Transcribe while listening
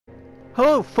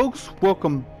Hello folks,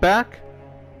 welcome back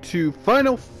to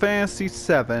Final Fantasy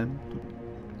VII.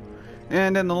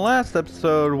 And in the last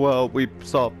episode, well, we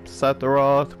saw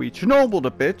Sephiroth, we Chernobyl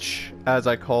the bitch, as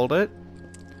I called it.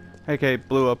 aka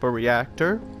blew up a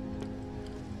reactor.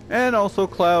 And also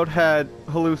Cloud had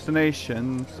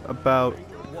hallucinations about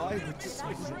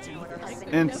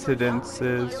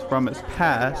incidences from his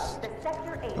past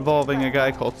involving a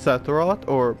guy called Sephiroth,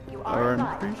 or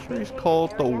I'm pretty sure he's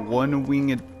called the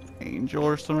One-Winged Angel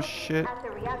or some shit.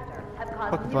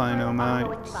 Fuck if I know,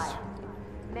 mates.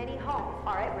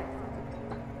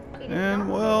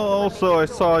 And well, also I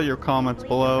saw your comments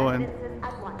below, and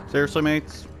seriously,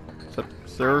 mates,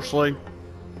 seriously,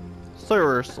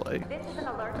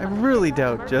 I really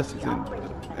doubt Jesse's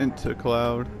into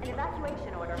Cloud.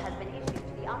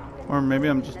 Or maybe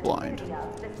I'm just blind.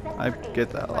 I get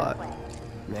that a lot.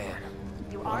 Man,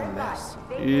 what a mess.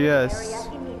 Yes.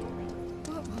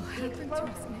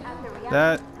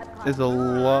 That is a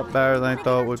lot better than I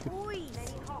thought it would be.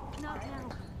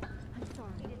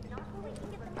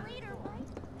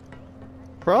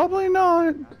 Probably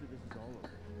not.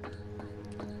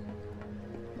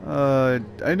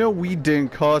 I know we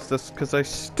didn't cause this because I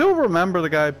still remember the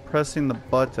guy pressing the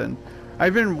button. I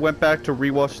even went back to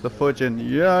rewatch the footage and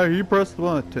yeah, he pressed the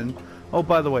button. Oh,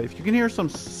 by the way, if you can hear some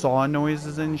saw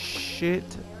noises and shit,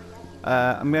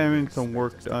 I'm getting some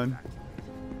work done.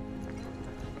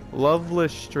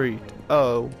 Loveless Street.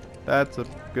 Oh, that's a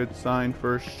good sign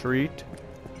for a street.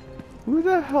 Who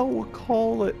the hell would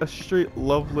call it a street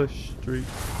Loveless Street?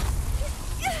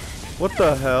 What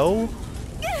the hell?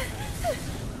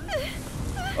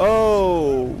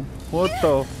 Oh, what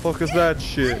the fuck is that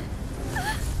shit?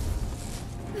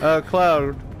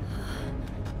 Cloud.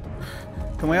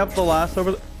 Can we have the last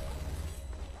over the...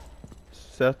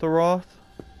 Sephiroth?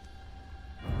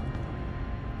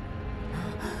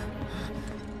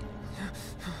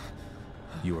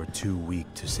 You are too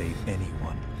weak to save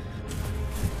anyone.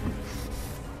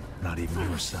 Not even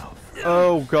yourself.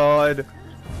 Oh god.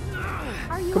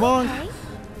 Come on. Okay?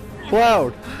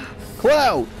 Cloud.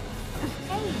 Cloud.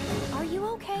 Hey, are you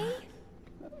okay?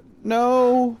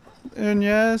 No. And I'm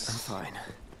yes. fine.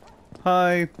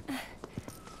 Hi.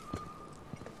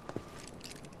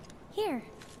 Here,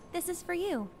 this is for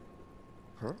you.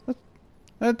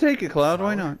 Huh? Take it, Cloud.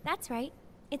 Why not? That's right.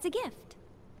 It's a gift.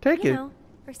 Take You it. know,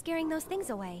 for scaring those things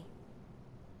away.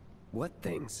 What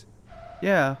things?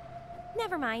 Yeah.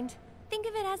 Never mind. Think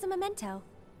of it as a memento.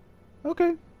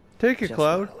 Okay. Take it, Just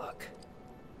Cloud. my luck.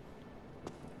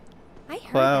 I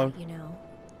heard Cloud. that, you know.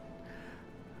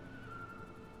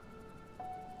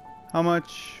 How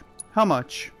much? How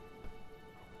much?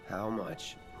 How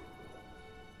much?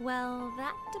 Well,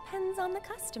 that depends on the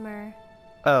customer.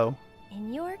 Oh.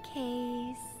 In your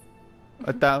case,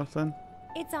 1,000?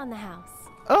 it's on the house.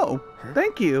 Oh.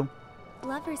 Thank you.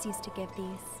 Lovers used to give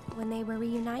these when they were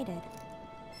reunited.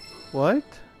 What?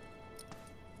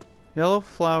 Yellow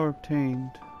flower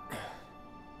obtained.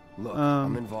 Look,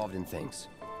 Um, I'm involved in things.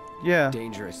 Yeah.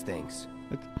 Dangerous things.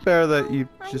 It's better that you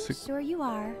I'm just... sure you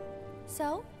are.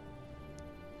 So,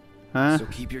 Huh? So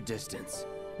keep your distance.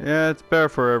 Yeah, it's better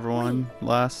for everyone,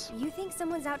 lass. you think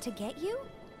someone's out to get you?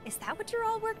 Is that what you're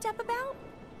all worked up about?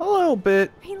 A little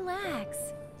bit. Relax.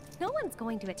 No one's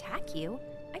going to attack you.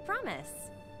 I promise.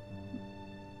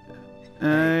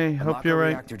 I hope you're right.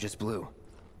 Reactor just blew.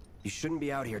 You shouldn't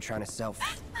be out here trying to self.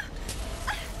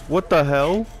 What the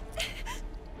hell?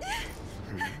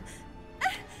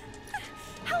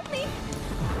 Help me!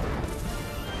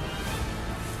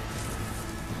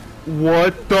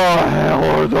 What the hell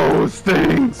are those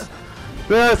things?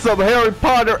 That's some Harry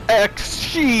Potter X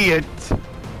shit!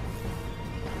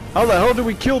 How the hell do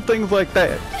we kill things like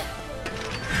that?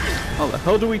 How the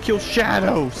hell do we kill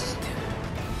shadows?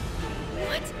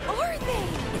 What are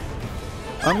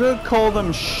they? I'm gonna call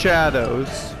them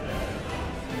shadows.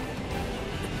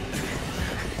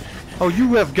 Oh,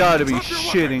 you have got to be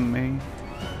shitting me.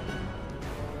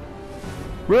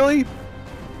 Really?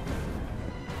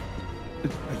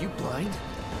 Are you blind?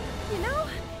 You know,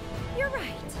 you're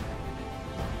right.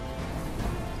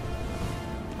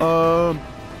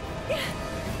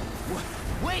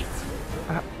 Wait!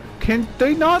 Can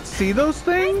they not see those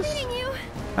things? Nice meeting you.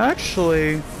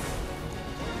 Actually,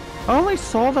 I only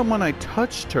saw them when I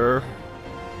touched her.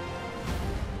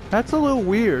 That's a little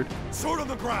weird. Sword on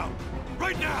the ground!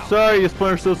 Right now! Sorry, you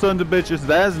Splinter Cell sons of bitches,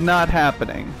 that is not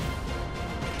happening.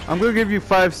 I'm gonna give you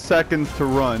 5 seconds to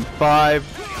run. 5,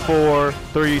 4,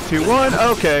 3, 2, 1.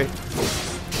 Okay.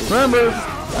 Remember,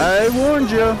 I warned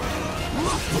you.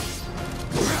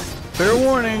 Fair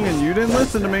warning, and you didn't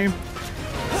listen to me.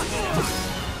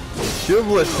 Should've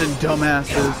listened,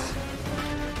 dumbasses.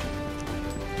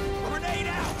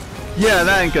 Yeah,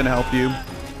 that ain't gonna help you.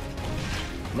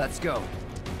 Let's go.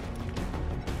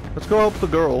 Let's go help the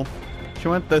girl. She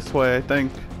went this way, I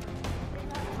think.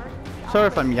 Sorry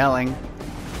if I'm yelling,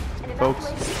 folks.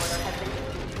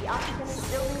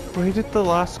 Where did the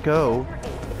last go?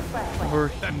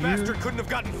 Over That here? bastard couldn't have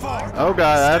gotten far. Oh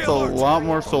god, that's a Stay alert. lot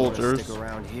more Stick soldiers.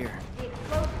 around here.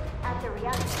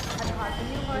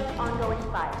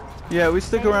 Yeah, we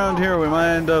stick around here, we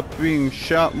might end up being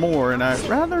shot more, and I'd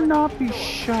rather not be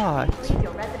shot.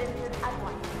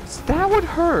 That would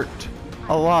hurt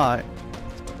a lot.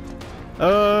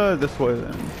 This way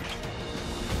then.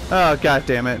 Oh, god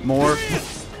damn it, more.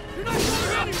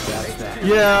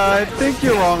 Yeah, I think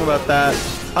you're wrong about that.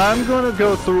 I'm gonna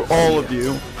go through all of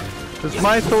you, because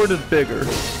my sword is bigger.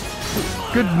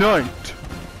 Good night.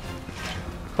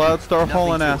 Cloudstar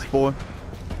hauling ass, boy.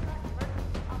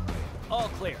 All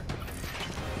clear.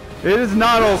 It is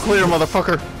not all clear,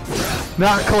 motherfucker.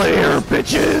 Not clear,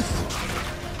 bitches.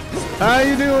 How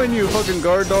you doing, you fucking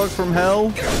guard dogs from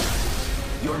hell?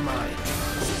 You're mine.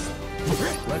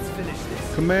 Let's finish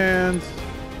this. Commands,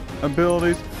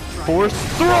 abilities, force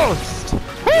thrust.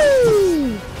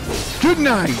 Woo! Good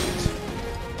night.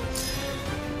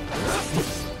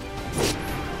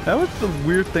 That was the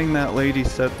weird thing that lady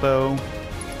said, though.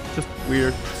 Just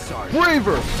weird. Sorry.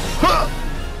 Braver. Huh!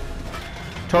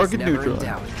 Target It's never in neutralized.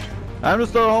 doubt. I'm gonna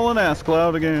start hauling ass,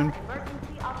 Cloud, again.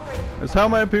 Is how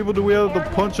many people do we have to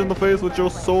punch in the face with your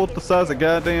sword the size of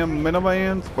goddamn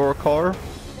minivans or a car?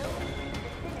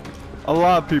 A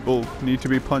lot of people need to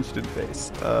be punched in the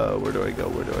face. Where do I go?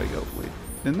 Where do I go? Wait,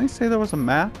 didn't they say there was a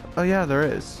map? Oh yeah, there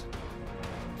is.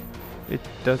 It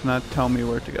does not tell me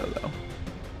where to go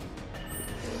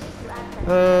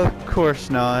though. Of course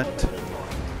not.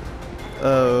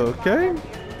 Okay.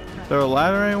 Is there a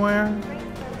ladder anywhere?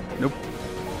 Nope.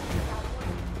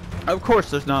 Of course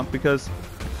there's not, because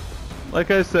like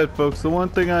I said, folks, the one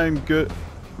thing I'm good.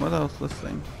 What else? This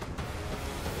thing.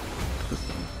 This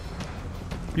thing.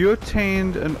 You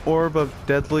obtained an orb of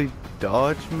deadly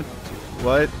dodge.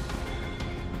 What?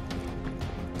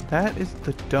 That is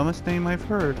the dumbest name I've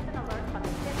heard.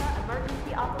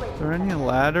 Are there any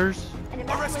ladders?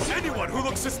 Arrest anyone who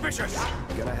looks suspicious.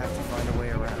 Gonna have to find a way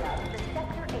around.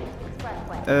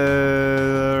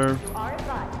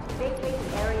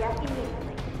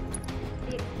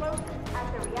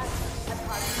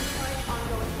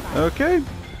 Okay.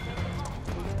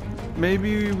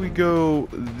 Maybe we go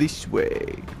this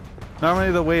way.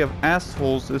 Normally the way of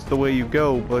assholes is the way you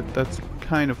go, but that's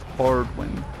kind of hard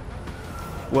when,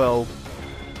 well,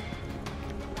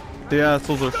 the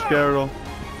assholes are scared of.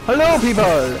 Hello, people!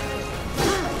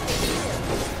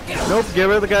 Nope, get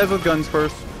rid of the guys with guns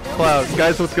first. Cloud,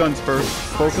 guys with guns first.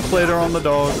 Focus later on the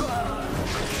dog.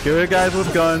 Get rid of guys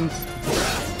with guns.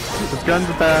 This gun's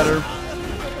better.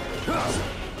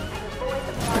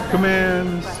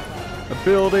 Commands,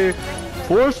 ability,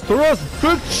 force thrust,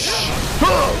 bitch!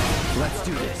 Let's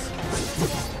do this.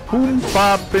 Boom,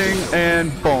 popping,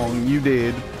 and bong. You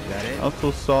did. That it?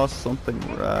 Also saw something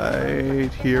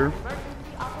right here.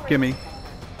 Gimme.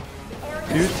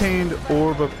 You attained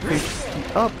orb of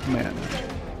HP up, man.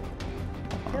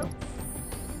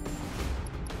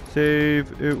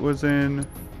 Save. It was in.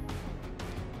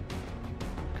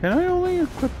 Can I only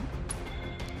equip?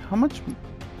 How much?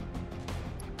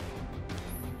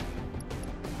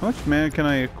 How much mana can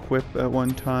I equip at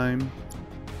one time?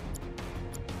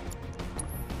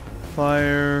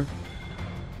 Fire.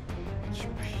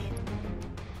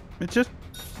 It just.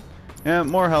 Yeah,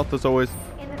 more health is always.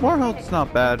 More health is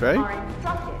not bad, right?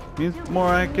 Means more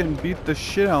I can beat the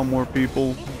shit out of more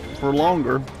people for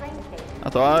longer.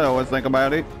 That's what I always think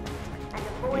about it.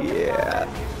 Yeah.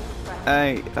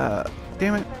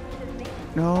 Damn it.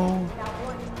 No.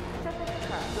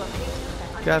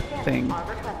 That thing.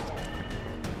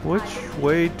 Which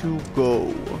way to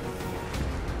go?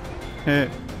 Heh.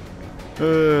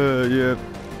 Yeah.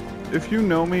 If you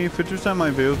know me, 50% of my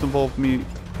videos involve me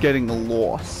getting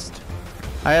lost.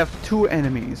 I have two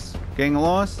enemies. Getting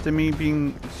lost and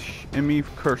me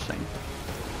cursing.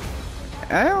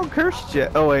 I don't curse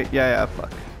yet. Oh wait, yeah,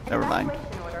 fuck. Never mind.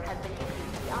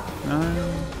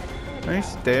 Any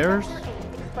stairs?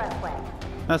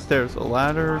 Not stairs, a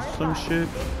ladder or some shit.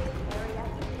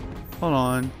 Hold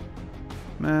on.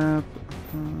 Map.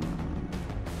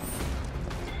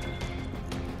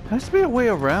 Has to be a way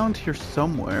around here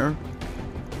somewhere.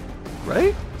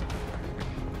 Right?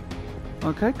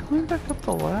 Okay, climb back up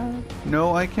the ladder.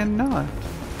 No, I cannot.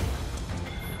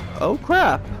 Oh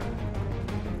crap.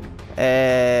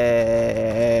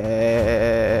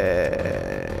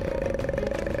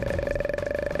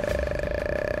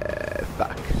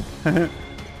 Fuck.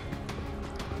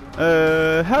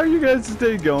 How are you guys'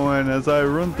 day going as I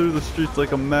run through the streets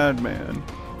like a madman?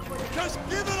 Just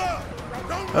give it up!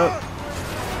 Don't run!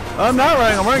 I'm not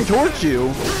running, I'm running towards you.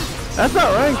 That's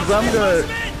not right, because I'm gonna...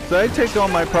 So I take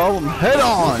on my problem head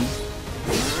on.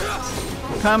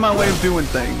 Kind of my way of doing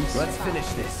things. Let's finish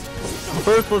this.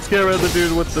 First, let's get rid of the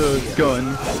dude with the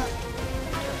gun.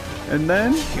 And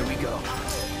then... Here we go.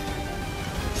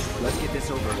 Let's get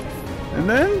this over with. And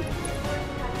then...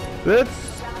 Let's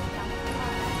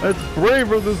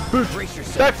braver this bitch. Brace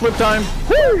yourself. Backflip time.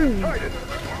 Woo!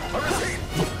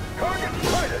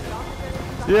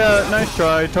 Yeah, nice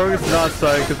try. Target's not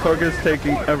sight, because Target's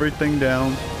taking everything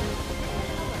down.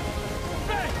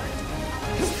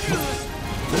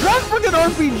 Is that fucking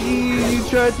RPG you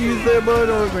tried to use there, bud,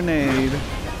 or a grenade?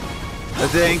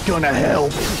 That ain't gonna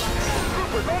help.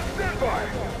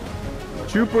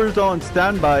 Troopers on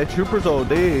standby. Troopers all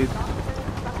dead.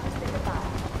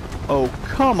 Oh,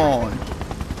 come on.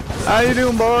 How you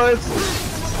doing, boys?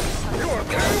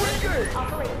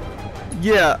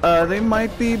 Yeah, they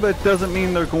might be, but doesn't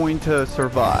mean they're going to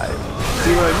survive.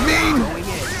 See what I mean?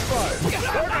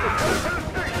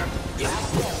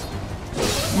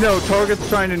 No, target's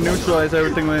trying to neutralize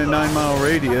everything within a 9-mile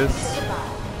radius.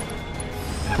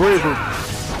 Braver.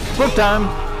 Flip time.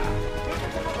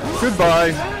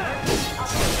 Goodbye.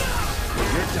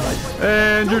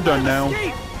 And you're done now.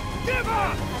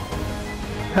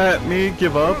 Me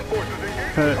give up.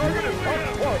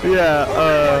 Yeah,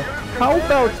 how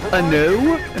about a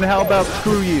no? And how about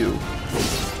screw you?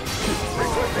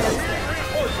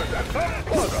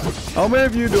 How many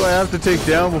of you do I have to take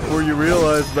down before you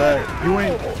realize that you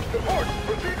ain't...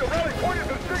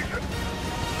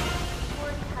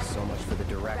 So much for the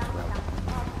direct route.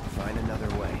 Find another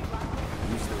way.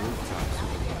 Use the rooftops.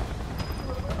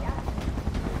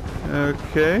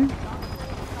 Okay.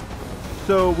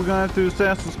 So we're gonna have to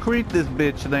Assassin's Creed this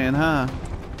bitch then, huh?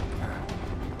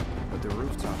 But the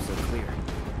rooftops are clear.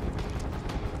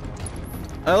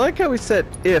 I like how we said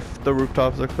if the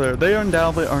rooftops are clear. They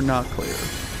undoubtedly are not clear.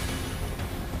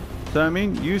 So I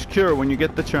mean, use cure when you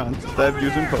get the chance instead of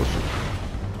using potion.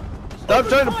 Stop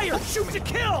trying to Shoot to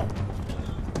kill!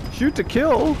 shoot to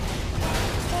kill.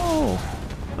 Oh,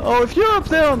 oh! If you're up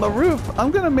there on the roof, I'm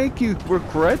gonna make you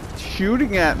regret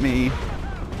shooting at me.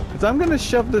 Cause I'm gonna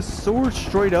shove this sword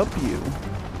straight up you.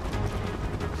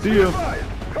 See you.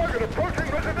 Target approaching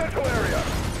residential area.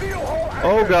 Steel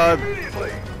hull Oh God.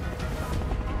 immediately.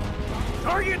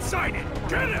 Target sighted!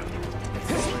 Get him!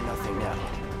 It's all or nothing now.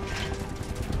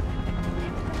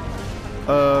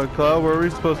 Cloud, what are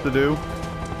we supposed to do?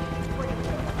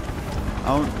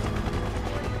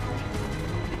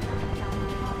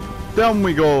 Down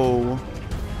we go.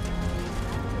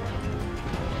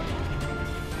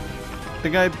 I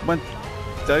think I went...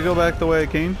 Did I go back the way I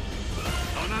came?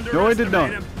 No, I did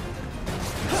not.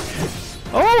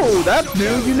 Oh, that's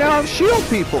new. You now have shield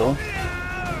people.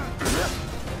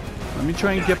 Let me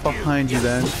try and get behind you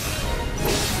then.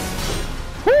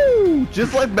 Woo!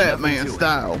 Just like Batman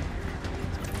style.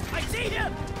 I see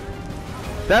him!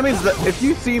 That means that if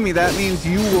you see me, that means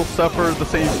you will suffer the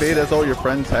same fate as all your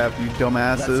friends have, you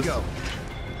dumbasses. Let's go.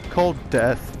 Called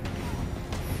death.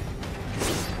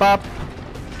 Bop.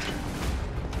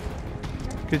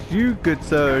 Cause you, good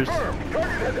sirs. Target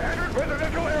has entered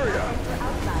residential area.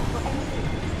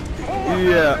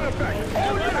 Yeah.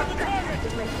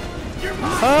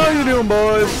 How you doing,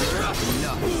 boys?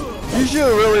 You should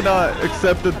have really not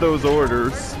accepted those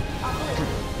orders.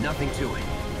 Nothing to it.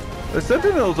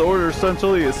 Accepting those orders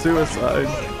essentially is suicide.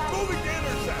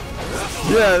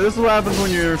 Yeah, this is what happens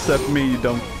when you intercept me, you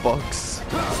dumb fucks.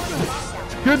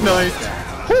 Good night.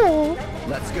 Oh.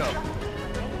 Let's go.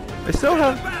 I still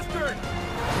have...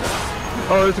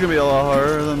 Oh, this is gonna be a lot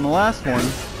harder than the last one.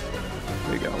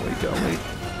 We go.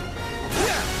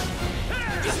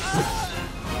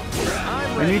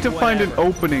 I need to find an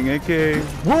opening, aka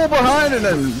roll behind and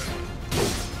then...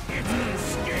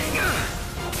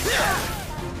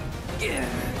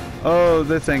 Oh,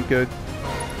 this ain't good.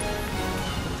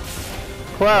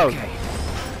 Cloud. Okay.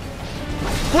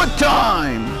 Foot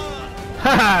time!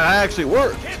 Haha, that actually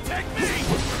worked.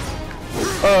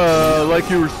 Like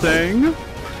you were saying?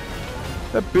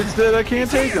 That bitch said I can't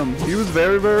take him. He was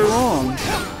very, very wrong.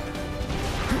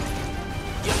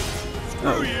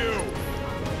 Screw you!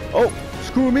 Oh,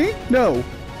 screw me? No.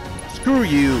 Screw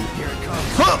you. Here it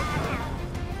comes. Huh!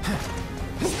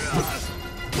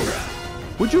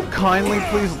 Would you kindly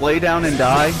please lay down and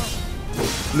die?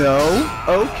 No?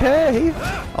 Okay.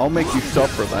 I'll make you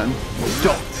suffer then.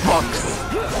 Don't fucks.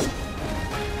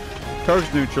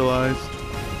 Target's neutralized.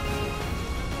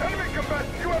 Enemy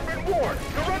combatants, you have been warned.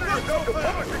 Surrender yourself to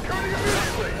public security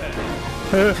immediately.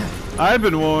 I've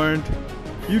been warned.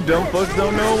 You dumb fucks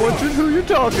don't know who you're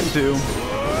talking to.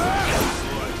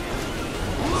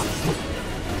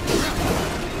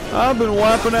 I've been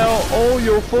wiping out all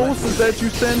your forces that you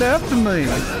send after me.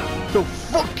 So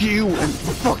fuck you and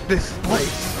fuck this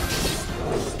place.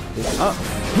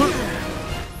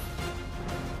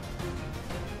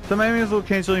 Some enemies will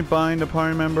occasionally bind a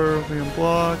party member being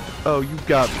blocked. Oh, you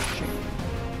got me.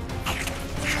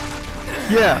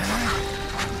 Yeah.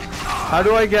 How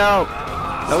do I get out?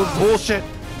 That was bullshit.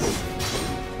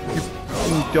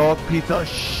 You dog piece of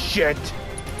shit.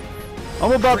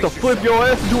 I'm about to flip your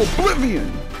ass into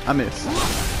oblivion. I missed.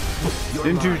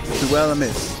 Well, I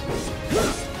missed.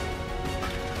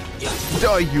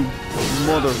 Die, you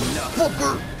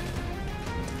motherfucker.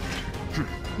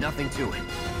 Nothing to it.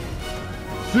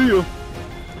 See ya.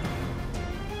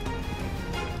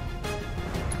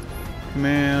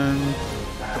 Man.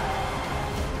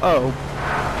 Oh.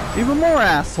 Even more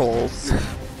assholes.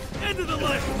 End of the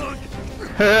line, punk.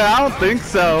 I don't think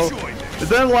so.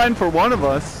 It's end of line for one of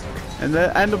us. And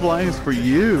the end of line is for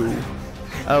you.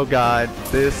 Oh god.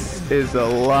 This is a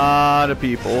lot of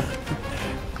people.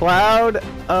 Cloud,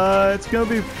 it's gonna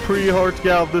be pretty hard to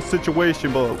get out of this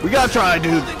situation, but we gotta try,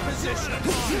 dude.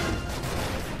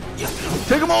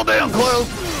 Take them all down, Cloud.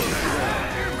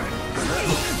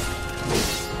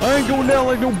 I ain't going down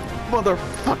like no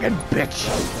motherfucking bitch.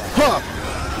 Huh.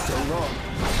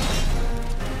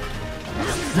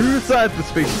 You decide to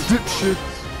speak, dipshits.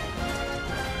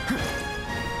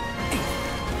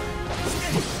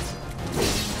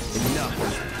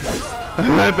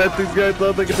 I bet these guys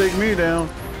thought they could take me down.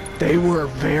 They were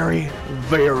very,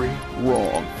 very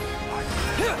wrong.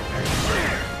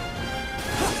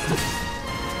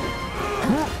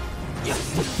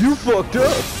 You fucked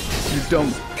up, you dumb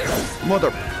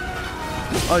mother.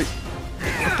 What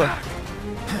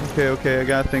the? Okay, I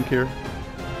gotta think here.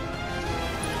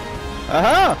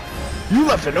 Aha! You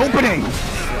left an opening!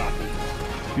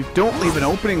 You don't leave an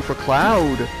opening for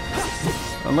Cloud.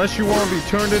 Unless you want to be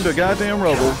turned into goddamn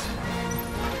rubble.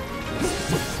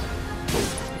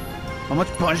 How much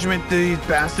punishment do these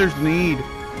bastards need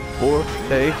before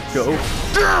they go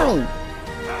down?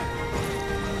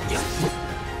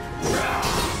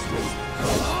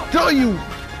 Tell you,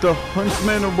 the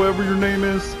huntsman or whatever your name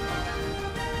is.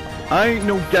 I ain't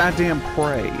no goddamn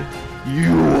prey.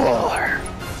 You are.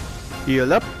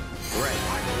 Heal up.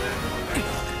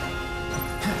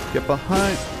 Get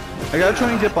behind. I gotta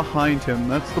try and get behind him.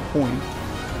 That's the point.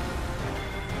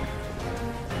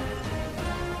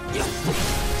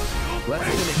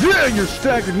 Yeah, you're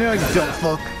staggered now, you dumb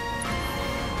fuck.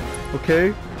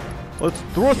 Okay, let's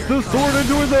thrust this sword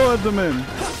into his abdomen.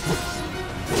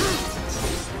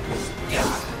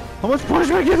 How much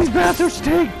punishment can these bastards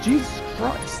take? Jesus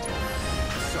Christ.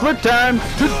 Flip time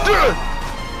to death!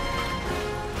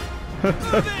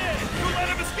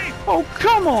 Oh,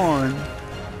 come on.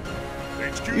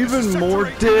 Even more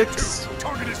dicks.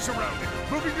 Target is surrounded.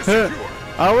 Moving to secure.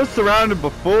 I was surrounded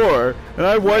before, and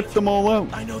I wiped them all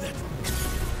out. I know that.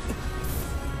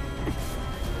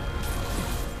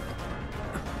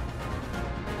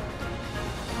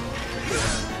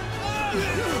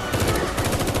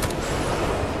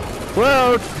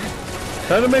 Cloud!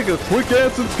 Had to make a quick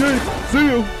ass escape. See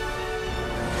you.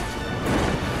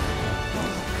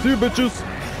 See you, bitches.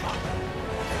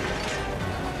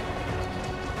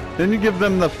 Then you give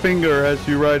them the finger as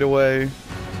you ride away.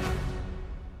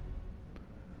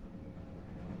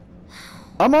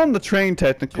 I'm on the train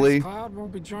technically. Guess Cloud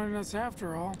won't be joining us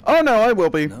after all. Oh no, I will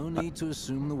be. No need to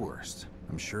assume the worst.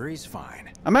 I'm sure he's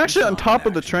fine. I'm actually on You saw top him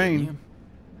of the in action, train. didn't you?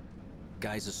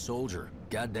 Guy's a soldier.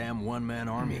 Goddamn one-man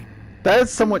army. That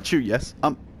is somewhat true, yes.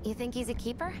 You think he's a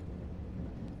keeper?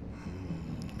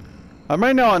 I'm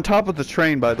right now on top of the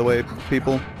train, by the way,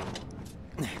 people.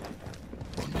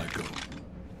 On my go.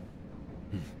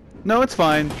 No, it's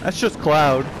fine. That's just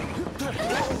Cloud.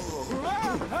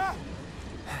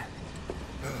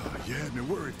 You had me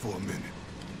worried for a minute.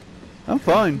 I'm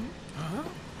fine.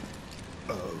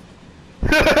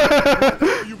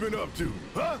 What you been up to,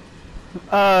 huh?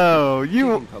 Oh,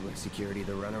 Giving public security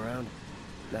the runaround.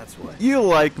 That's what. you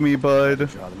like me, bud.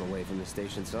 Draw them away from the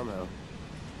station somehow.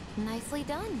 Nicely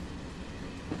done.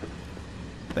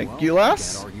 Thank Well, you,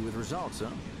 lass. Can't argue with results, huh?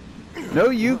 No,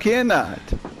 you cannot.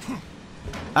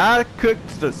 I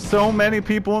cooked to so many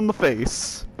people in the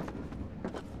face.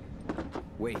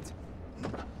 Wait,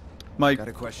 My got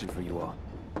a question for you all.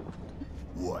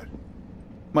 What?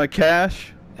 my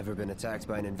cash. Ever been attacked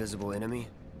by an invisible enemy?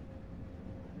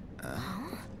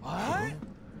 What?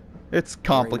 It's Wearing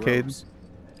complicated. robes.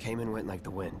 Came and went like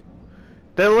the wind.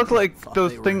 They look like Thought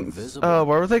those they were things. invisible.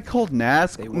 What were they called? They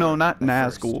No, were not at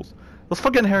first. Nazguls. Those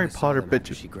fucking Harry I saw Potter them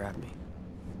after bitches. She grabbed me.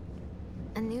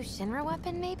 A new Shinra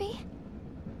weapon, maybe?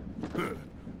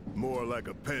 More like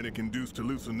a panic-induced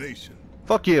hallucination.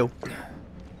 Fuck you.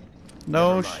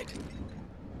 No. Never mind.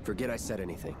 Forget I said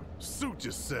anything. Suit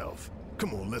yourself.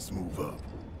 Come on, let's move up.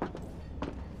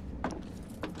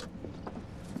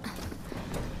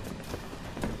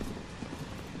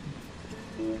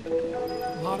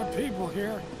 A lot of people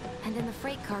here. And in the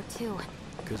freight car, too.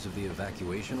 Because of the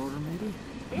evacuation order, maybe?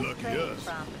 Lucky us.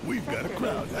 We've got a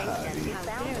crowd to hide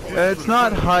in. It's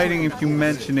not hiding if you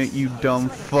mention it, you dumb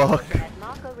fuck.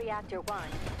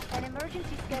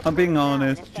 I'm being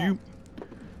honest.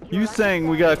 You saying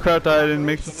we got a crowd to hide in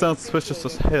makes it sound suspicious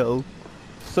as hell.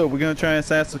 So we're gonna try and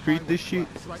Assassin's Creed this shit?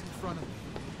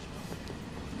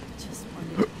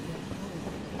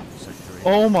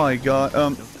 Oh my god.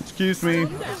 Excuse me.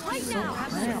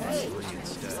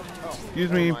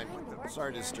 Excuse me.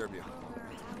 Sorry to disturb you.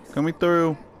 Coming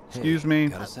through. Excuse me.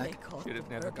 Got a sec? Should have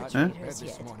never got Huh? bed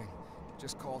this morning.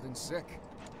 Just called in sick.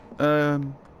 Yeah.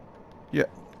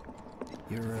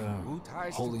 You're, Who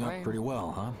ties to holding up blame? pretty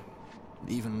well, huh?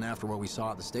 Even after what we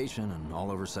saw at the station and all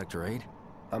over Sector 8?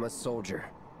 I'm a soldier.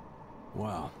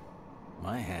 Wow.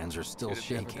 My hands are still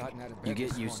Should have never shaking. gotten out of You bed get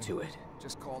this used to morning. it.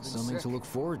 Just called in Something sick. to look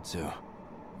forward to.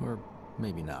 Or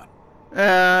maybe not.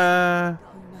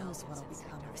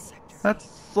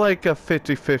 That's like a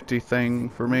 50-50 thing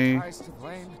for me. Ties to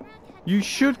blame? You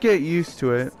should get used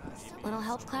to it. Little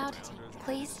help, Cloud?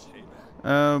 Please?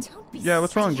 Yeah,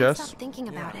 what's wrong, I can't Jess? stop thinking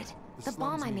about it. The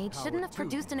bomb I made shouldn't have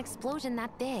produced an explosion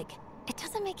that big. It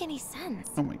doesn't make any sense.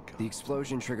 Oh my god. The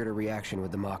explosion triggered a reaction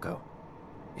with the Mako.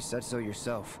 You said so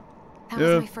yourself. That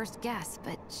Yeah. was my first guess,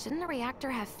 but shouldn't a reactor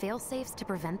have fail-safes to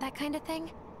prevent that kind of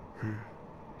thing?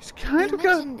 He's You kind of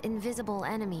got... mentioned invisible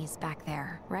enemies back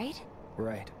there, right?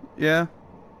 Right. Yeah.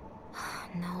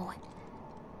 No.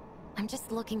 I'm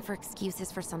just looking for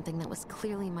excuses for something that was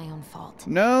clearly my own fault.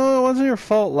 No, it wasn't your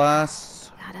fault,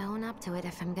 lass. Gotta own up to it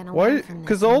if I'm gonna Why? learn from this.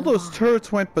 Because and all move those on.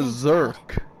 turrets went Thanks, berserk.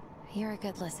 God. You're a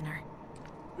good listener.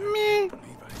 Me?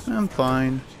 I'm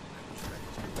fine.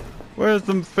 Where's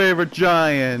the favorite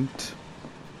giant?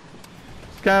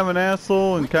 He's kind of an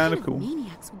asshole and kind of cool.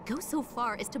 Maniacs would go so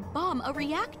far as to bomb a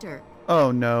reactor.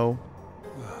 Oh no.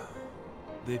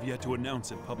 They've yet to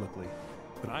announce it publicly,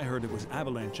 but I heard it was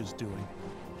Avalanche's doing.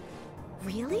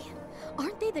 Really?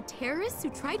 Aren't they the terrorists who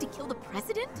tried to kill the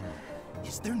president?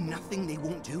 Is there nothing they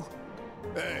won't do?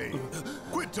 Hey,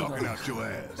 quit talking out your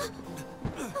ass.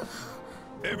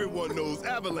 Everyone knows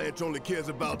Avalanche only cares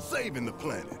about saving the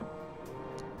planet.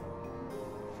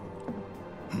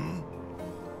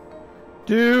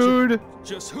 Dude,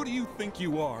 Just who do you think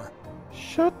you are?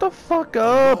 shut the fuck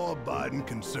up. Law-abiding,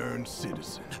 concerned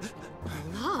citizen.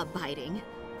 Law-abiding?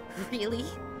 Really?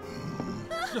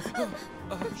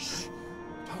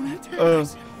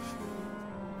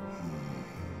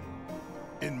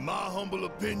 In my humble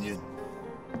opinion,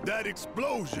 that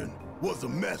explosion was a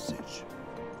message.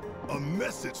 A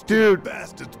message to Dude. the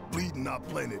bastards bleeding our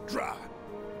planet dry.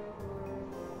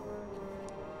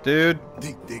 Dude.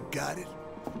 Think they got it?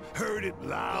 Heard it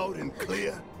loud and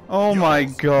clear? Oh my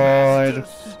Y'all's god.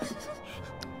 masters.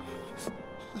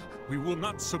 We will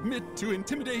not submit to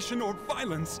intimidation or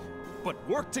violence, but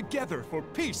work together for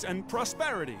peace and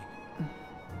prosperity.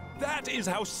 That is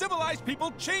how civilized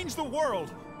people change the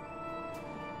world.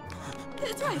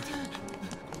 That's right.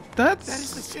 That's... That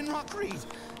is the Shinra Creed.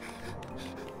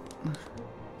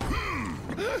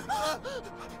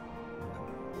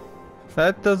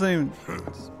 That doesn't even...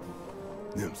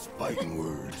 Them's fighting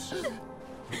words.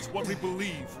 It's what we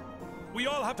believe. We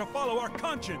all have to follow our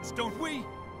conscience, don't we?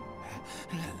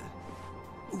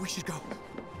 We should go.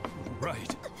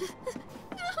 Right.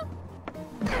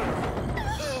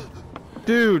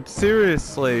 Dude,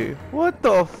 seriously. What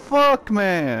the fuck,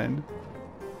 man?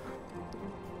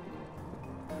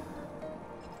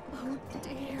 Oh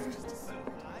dear.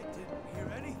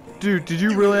 Dude, did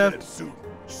you really have... That suit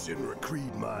Shinra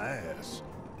Creed my ass.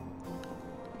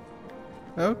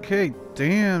 Okay,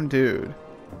 damn, dude.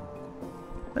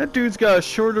 That dude's got a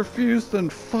shorter fuse than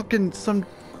fucking some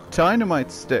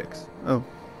dynamite sticks. Oh.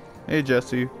 Hey,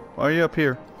 Jesse. Why are you up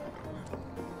here?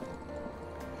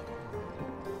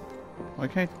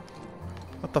 Okay.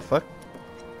 What the fuck?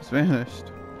 It's vanished.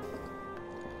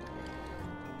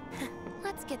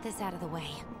 Let's get this out of the way.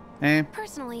 Eh?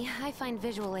 Personally, I find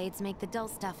visual aids make the dull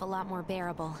stuff a lot more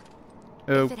bearable.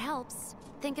 Oh. If it helps,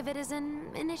 think of it as an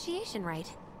initiation rite.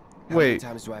 How many Wait.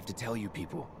 times do I have to tell you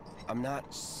people? I'm not...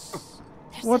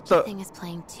 There's What such a the- thing as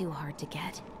playing too hard to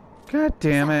get. God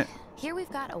damn it. Here we've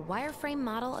got a wireframe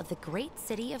model of the great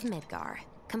city of Midgar,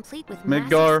 complete with Midgar,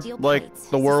 massive steel like plates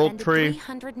the world suspended tree.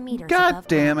 300 meters God above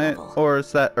damn ground it! level. Or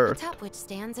is that Earth? Atop which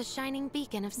stands a shining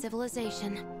beacon of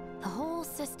civilization. The whole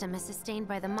system is sustained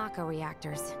by the Mako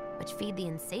reactors, which feed the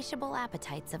insatiable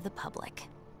appetites of the public.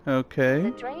 Okay.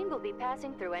 The train will be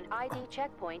passing through an ID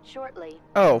checkpoint shortly.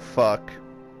 Oh fuck.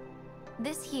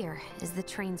 This here is the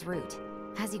train's route.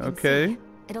 As you can Okay. see,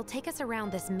 it'll take us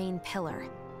around this main pillar.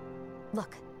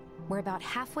 Look, we're about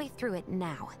halfway through it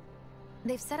now.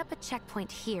 They've set up a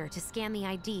checkpoint here to scan the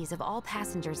IDs of all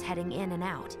passengers heading in and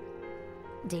out.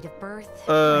 Date of birth,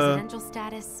 residential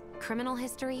status, criminal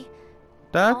history.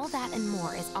 That's... All that and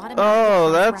more is automatically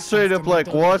Oh, that's straight up like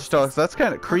cross-referenced in Watch databases. Dogs. That's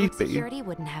kind of Public creepy. Security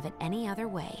wouldn't have it any other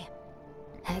way.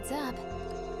 Heads up.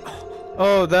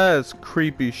 Oh, that is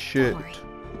creepy shit. Don't worry.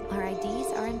 Our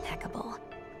IDs are impeccable.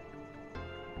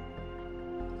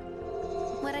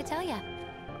 What'd I tell ya?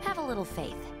 Have a little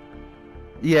faith.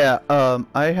 Yeah,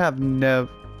 I have Won't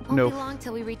no. be long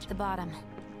till we reach the bottom.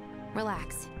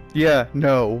 Relax. Yeah,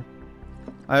 no.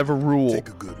 I have a rule. Take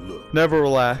a good look. Never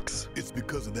relax. It's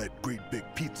because of that great big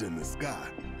pizza in the sky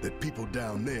that people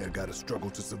down there gotta struggle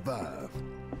to survive.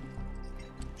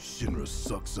 Shinra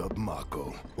sucks up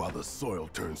Mako while the soil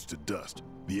turns to dust,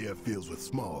 the air fills with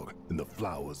smog, and the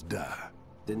flowers die.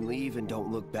 Then leave and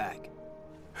don't look back.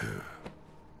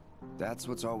 That's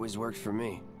what's always worked for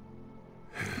me.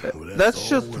 Well, That's all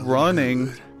just well and running.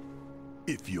 good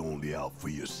if you're only out for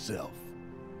yourself.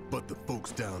 But the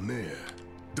folks down there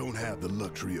don't have the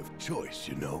luxury of choice,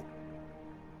 you know?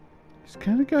 He's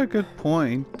kind of got a good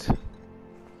point.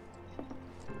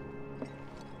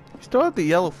 You still have the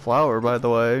yellow flower, by the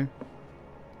way.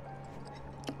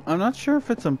 I'm not sure if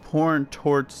it's important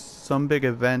towards some big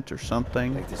event or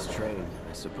something. Like this train,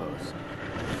 I suppose.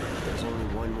 There's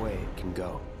only one way it can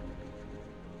go.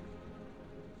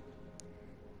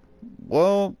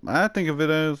 Well, I think of it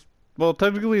as... Well,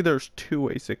 technically there's two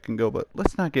ways it can go, but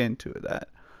let's not get into that.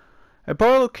 A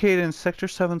bar located in Sector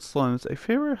 7 slums, a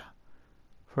favorite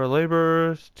for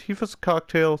laborers, Tifa's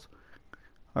cocktails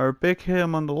are a big hit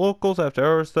among the locals. After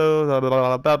hours, though, blah, blah,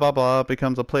 blah, blah, blah, blah,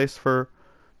 becomes a place for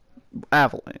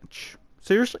Avalanche.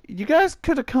 Seriously, you guys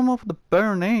could have come up with a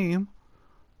better name.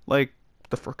 Like,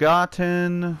 The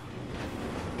Forgotten,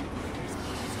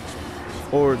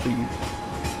 or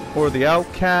the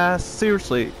Outcast.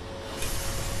 Seriously.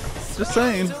 Just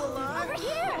saying. Over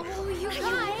here! Oh, you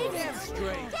guys!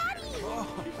 Daddy!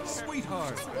 Oh,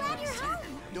 sweetheart. Glad you're home!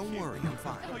 Don't worry, I'm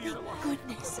fine.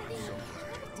 Goodness.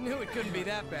 Knew it couldn't be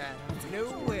that bad.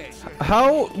 No way.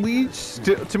 How we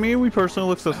to me, we personally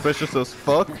look suspicious as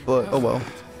fuck, but oh well.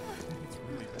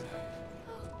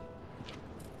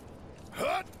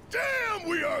 Hot damn,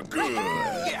 we are good!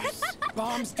 Yes!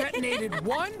 Bombs detonated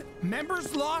 1,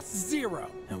 members lost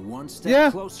 0. And one step Yeah.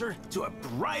 closer to a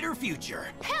brighter future.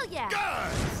 Hell yeah!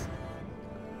 Guys!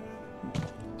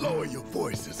 Lower your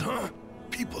voices, huh?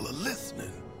 People are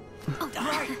listening.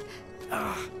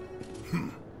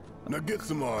 Now get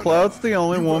some R&R. Cloud's the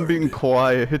only You one earned being it.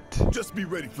 quiet. Just be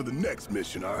ready for the next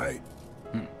mission, alright?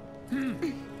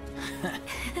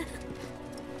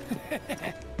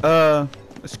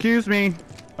 Excuse me.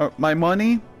 My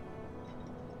money?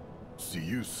 See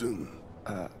you soon.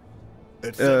 At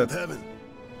Seventh Heaven.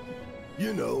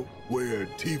 You know, where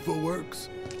Tifa works.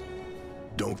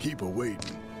 Don't keep her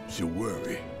waiting. She'll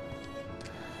worry.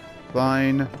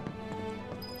 Fine.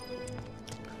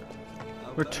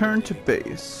 Return to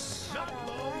base.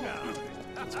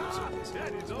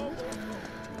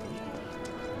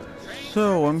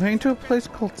 So, I'm heading to a place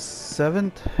called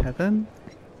Seventh Heaven?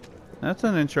 That's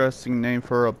an interesting name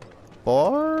for a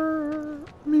bar?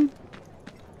 I mean,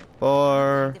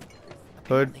 bar,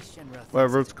 hood,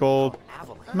 whatever it's called.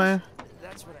 Man,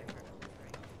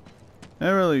 I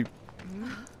don't really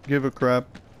give a crap.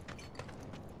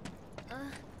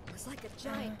 Looks like a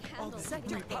giant candle.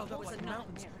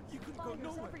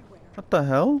 What the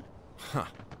hell? Huh.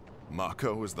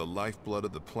 Mako is the lifeblood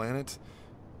of the planet?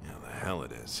 Yeah, the hell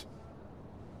it is.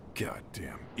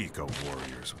 Goddamn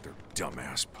eco-warriors with their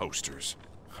dumbass posters.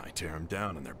 I tear them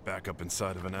down and they're back up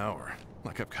inside of an hour.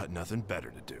 Like I've got nothing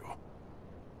better to do.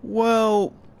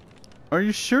 Well, are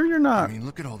you sure you're not? I mean,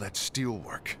 look at all that steel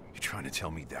work. You trying to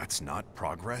tell me that's not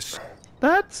progress?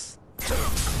 That's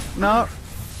not.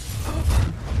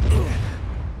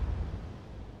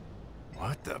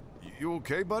 What the? You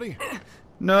okay, buddy?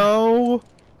 No.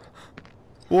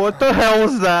 What the hell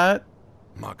is that?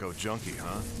 Mako junkie,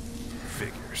 huh?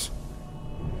 Figures.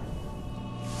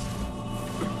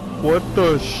 What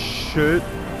the shit?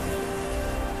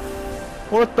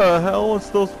 What the hell is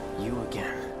those? You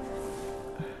again.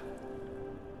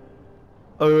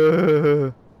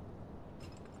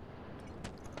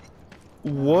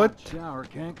 What Shower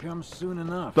can't come soon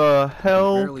enough. the I can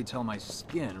hell barely tell my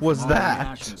skin was from all the that?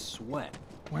 ash and sweat.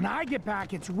 When I get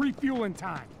back, it's refueling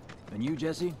time. And you,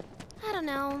 Jesse? I don't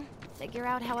know. Figure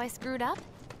out how I screwed up?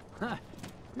 Ha!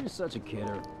 You're such a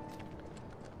kidder.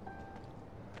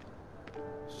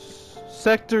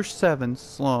 Sector 7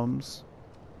 slums.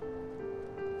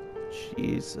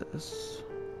 Jesus.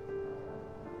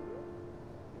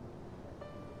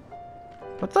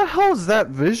 What the hell is that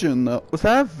vision though? Was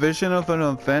that a vision of an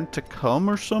event to come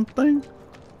or something?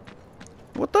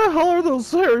 What the hell are those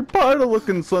Harry Potter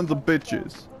looking sons of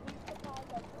bitches?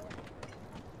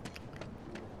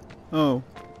 Oh.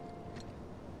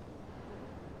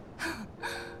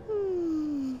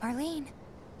 Arlene.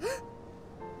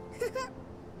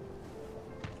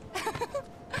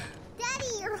 Daddy,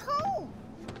 you're home.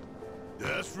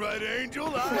 That's right,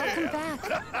 Angel. Welcome back.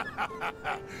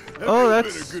 Oh, Been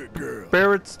that's a good girl.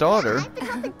 Barrett's daughter. I've been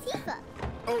helping Tifa.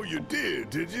 Oh, you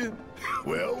did you?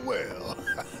 Well, well.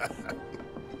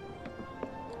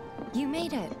 You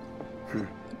made it.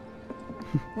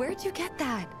 Where'd you get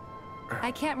that?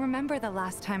 I can't remember the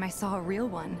last time I saw a real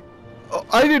one. Oh,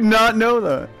 I did not know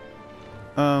that.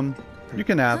 You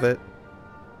can have it.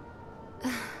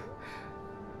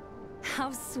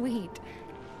 How sweet.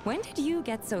 When did you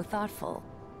get so thoughtful?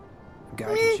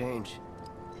 Guy can change.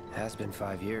 Has been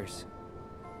 5 years.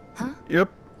 Huh? Yep.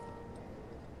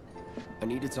 I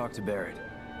need to talk to Barrett.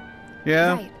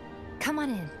 Yeah. Right. Come on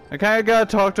in. I kinda gotta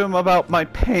talk to him about my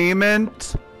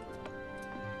payment.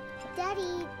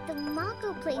 Daddy, the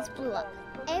Mako place blew up.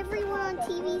 Everyone on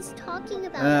TV's talking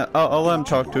about it. I'll let him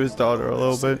talk to his daughter a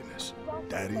little bit.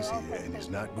 Daddy's here and he's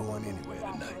not going anywhere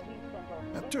tonight.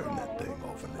 Now turn that thing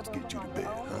off and let's get you to bed,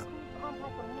 huh?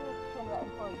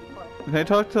 Can I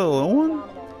talk to the little one?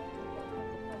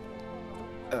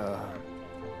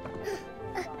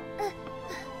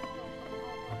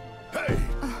 Hey!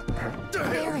 What the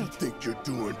hell you think you're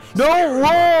doing? No!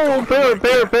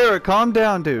 Whoa! Barrett, calm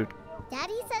down, dude.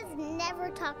 Daddy says never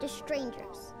talk to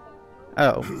strangers.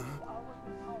 Oh.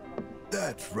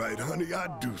 That's right, honey. I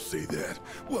do say that.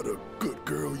 What a good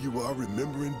girl you are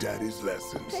remembering Daddy's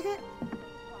lessons.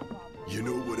 You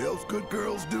know what else good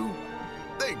girls do?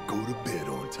 They go to bed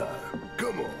on time.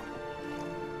 Come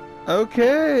on.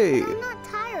 Okay. I'm not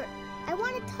tired. I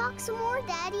want to talk some more,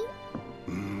 Daddy.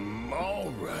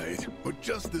 All right. But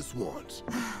just this once.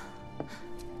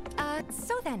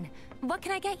 So then, what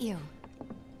can I get you?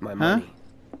 My money.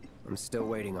 I'm still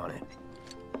waiting on it.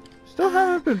 Still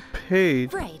haven't been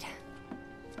paid. Right.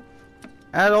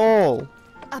 At all.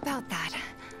 About that.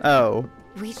 Oh.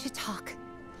 We should talk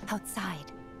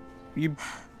outside. You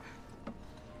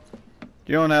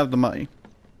don't have the money.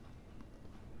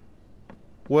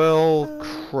 Well,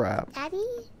 crap. Daddy,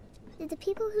 did the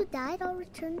people who died all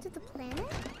return to the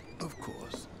planet? Of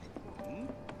course.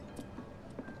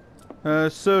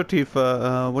 So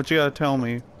Tifa, what you gotta tell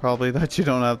me? Probably that you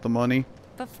don't have the money.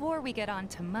 Before we get on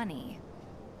to money,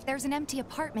 there's an empty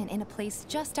apartment in a place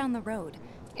just down the road.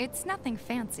 It's nothing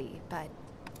fancy, but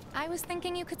I was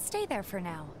thinking you could stay there for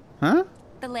now. Huh?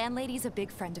 The landlady's a big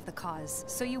friend of the cause,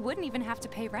 so you wouldn't even have to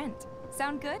pay rent.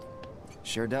 Sound good?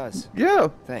 Sure does. Yeah.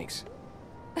 Thanks.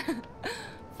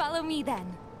 Follow me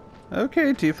then.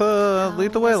 Okay, Tifa,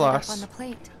 lead the way, lass. On the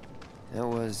plate. It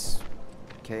was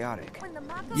chaotic.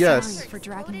 Yes. Sorry for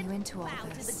dragging you into all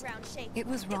this. It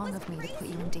was wrong of me to put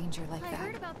you in danger like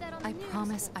that. I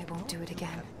promise I won't do it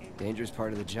again. Dangerous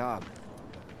part of the job.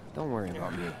 Don't worry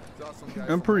about me.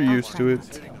 I'm pretty used to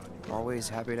it. Always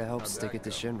happy to help stick it to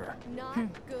Shinra. Not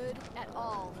good at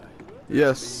all.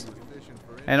 Yes.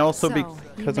 And also so,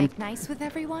 because you I'm make nice with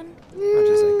everyone? Much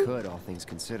as I could, all things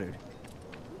considered.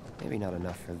 Maybe not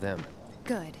enough for them.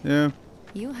 Good. Yeah.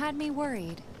 You had me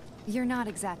worried. You're not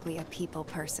exactly a people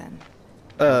person.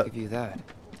 I'll give you that.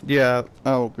 Yeah,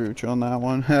 I'll agree with you on that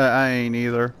one. I ain't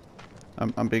either.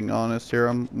 I'm being honest here.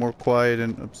 I'm more quiet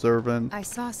and observant. I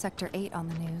saw Sector 8 on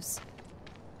the news.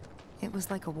 It was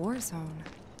like a war zone.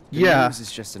 The Yeah. news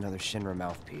is just another Shinra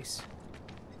mouthpiece.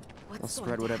 They'll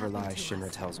spread whatever lies Shinra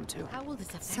tells them to. How will this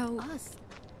affect So, us?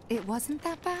 it wasn't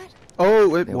that bad?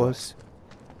 Oh, it was.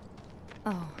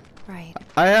 Oh, right.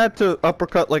 I had to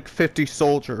uppercut like 50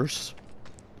 soldiers.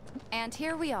 And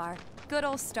here we are. Good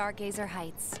old Stargazer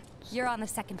Heights. You're on the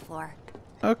second floor.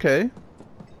 Okay.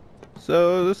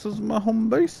 So this is my home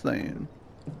base then.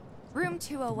 Room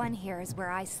 201 here is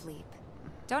where I sleep.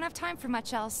 Don't have time for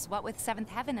much else, what with 7th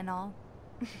Heaven and all.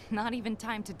 Not even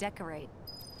time to decorate.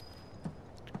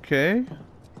 Okay.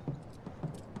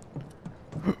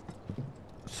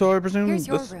 So I presume Here's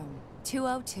your this... room,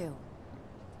 202.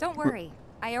 Don't worry,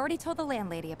 I already told the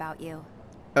landlady about you.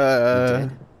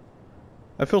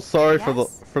 I feel sorry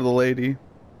Yes? for the lady.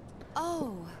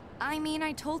 Oh, I mean,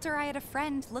 I told her I had a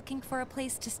friend looking for a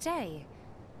place to stay.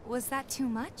 Was that too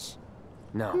much?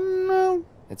 No. No.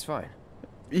 It's fine.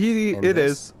 It this?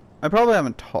 is. I probably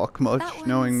haven't talked much, That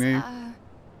knowing one's, me.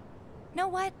 Know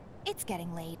what? It's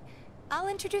getting late. I'll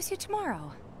introduce you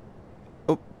tomorrow.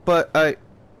 Oh, but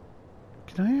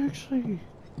can I actually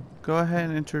go ahead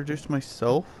and introduce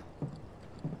myself?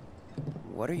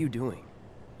 What are you doing?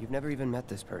 You've never even met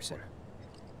this person.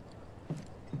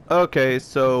 Okay,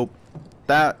 so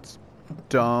that's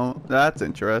dumb. That's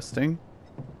interesting.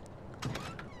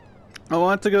 I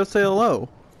wanted to go say hello.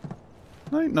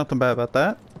 Ain't nothing bad about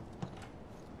that.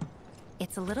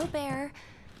 It's a little bare,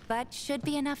 but should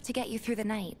be enough to get you through the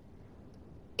night.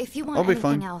 If you want I'll be anything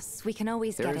fine. else, we can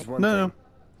always There get is it. one No. thing.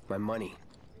 My money.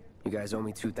 You guys owe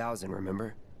me 2,000,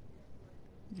 remember?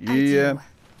 I Yeah. do.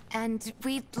 And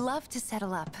we'd love to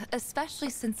settle up, especially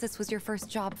since this was your first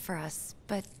job for us,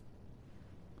 but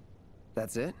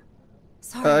That's it?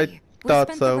 sorry. We thought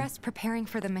spent so. the rest preparing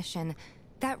for the mission.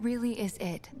 That really is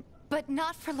it. But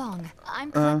not for long.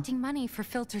 I'm collecting money for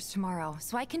filters tomorrow,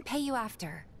 so I can pay you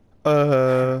after.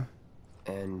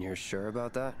 And you're sure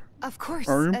about that? Of course,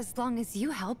 Are you? as long as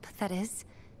you help, that is.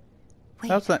 Wait,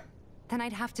 How's that? then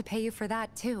I'd have to pay you for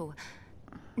that too.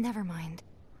 Never mind.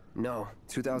 No,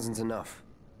 2,000's enough.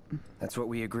 That's what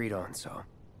we agreed on, so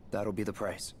that'll be the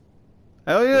price.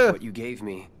 Hell With yeah. what you gave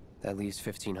me, that leaves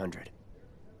 1,500.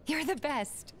 You're the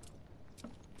best.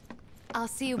 I'll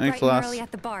see you Thanks, bright and lass. early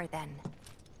at the bar then.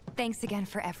 Thanks again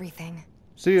for everything.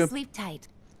 See ya. Sleep tight.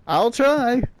 I'll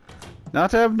try.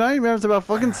 Not to have nightmares about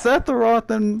fucking Sephiroth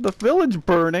and the village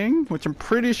burning, which I'm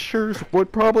pretty sure is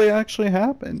what probably actually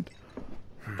happened.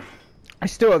 I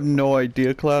still have no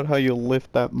idea, Cloud, how you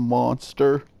lift that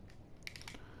monster.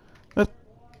 That...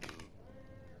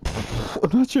 I'm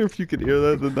not sure if you could hear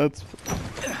that, but that's...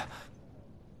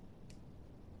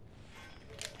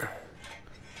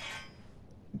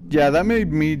 Yeah, that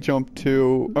made me jump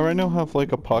too. I right now have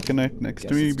like a pocket knife next Guess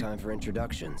to me. it's time for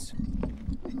introductions.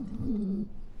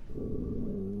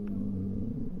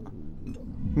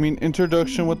 I mean,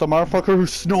 introduction with the motherfucker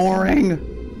who's snoring.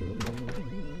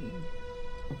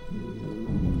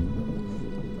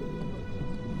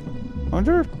 I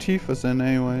wonder if Tifa's in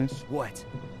anyways. What?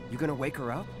 You gonna wake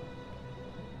her up?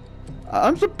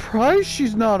 I'm surprised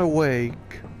she's not awake.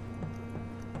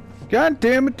 God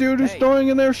damn it, dude, who's Hey, snoring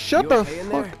in there? Shut you the okay in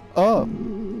fuck there? up.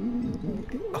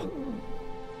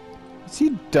 Is he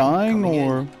dying Coming in.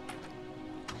 or...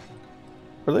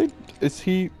 Are they... Is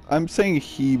he... I'm saying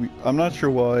he... I'm not sure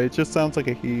why. It just sounds like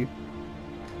a he.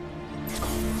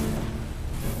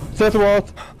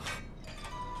 Sephiroth!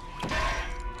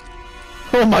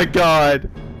 Oh my god!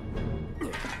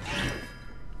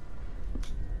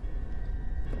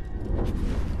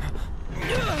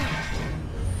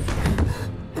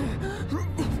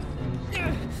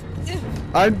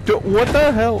 I don't... What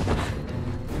the hell?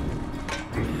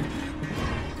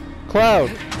 Cloud!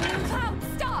 Cloud,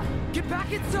 stop! Get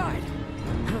back inside!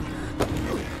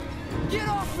 Get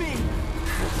off me!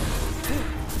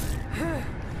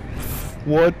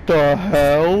 What the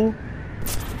hell?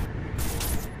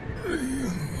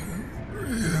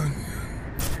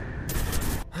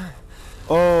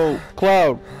 Oh,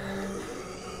 Cloud.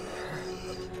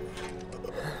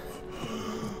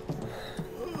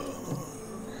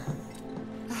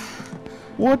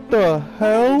 What the What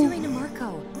are hell? you doing to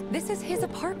Marco? This is his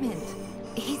apartment.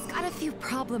 He's got a few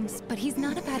problems, but he's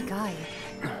not a bad guy.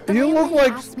 The You look landlady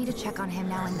like asked me to check on him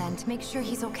now and then to make sure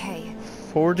he's okay.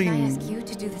 40. Can I ask you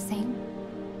to do the same?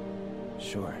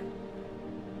 Sure.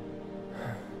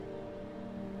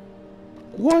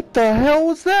 What the hell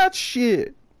was that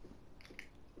shit?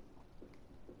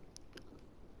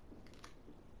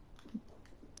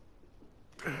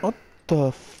 What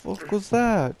the fuck was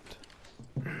that?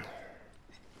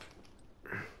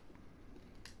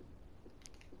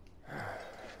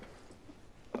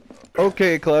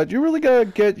 Okay, Cloud, you really gotta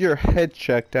get your head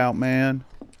checked out, man.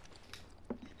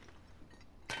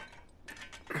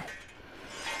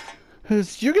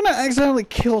 'Cause you're gonna accidentally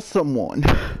kill someone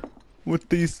with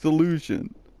these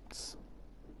delusions.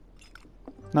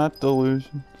 Not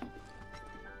delusions.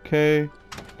 Okay.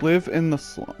 Live in the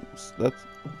slums. That's...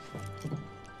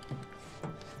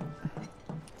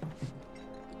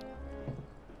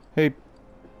 Hey.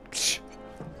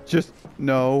 Just...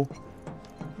 No.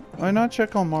 Why not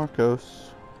check on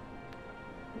Marcos?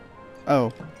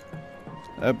 Oh.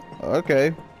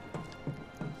 Okay.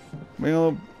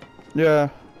 Well, yeah.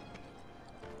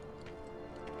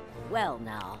 Well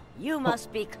now, you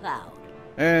must be Cloud.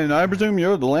 And I presume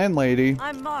you're the landlady.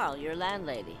 I'm Marl, your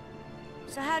landlady.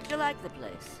 So how'd you like the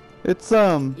place? It's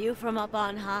You from up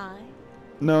on high?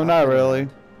 no, not really.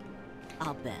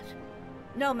 I'll bet.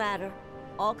 No matter.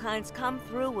 All kinds come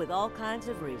through with all kinds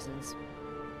of reasons.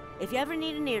 If you ever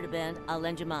need an ear to bend, I'll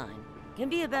lend you mine. Can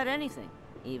be about anything,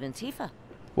 even Tifa.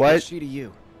 What? What's she to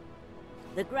you?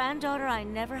 The granddaughter I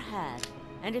never had.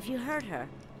 And if you hurt her,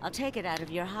 I'll take it out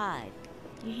of your hide.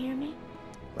 You hear me?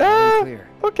 Clear.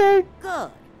 Okay.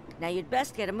 Good. Now you'd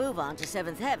best get a move on to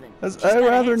 7th Heaven. I'd She's got a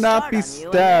rather head not start be on you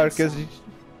and stabbed, then because some.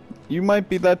 you might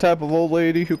be that type of old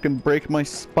lady who can break my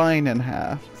spine in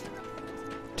half.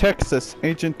 Texas,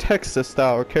 ancient Texas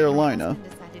style, or Carolina.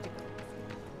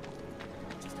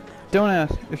 Don't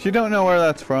ask. If you don't know where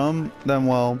that's from, then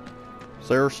well,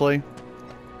 seriously.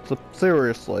 So,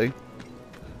 seriously.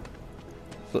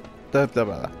 So, the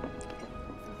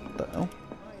hell?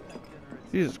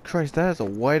 Jesus Christ, that is a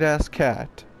white ass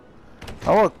cat.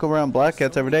 I walk around black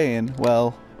cats every day and,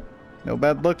 well, no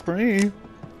bad luck for me.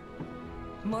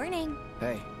 Morning.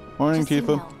 Hey. Morning, Just so you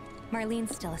Tifa. know,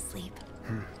 Marlene's still asleep.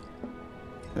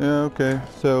 Yeah, okay,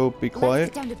 so be Let's quiet.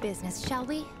 get down to business, shall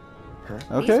we?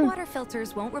 Okay. These water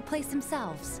filters won't replace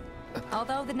themselves.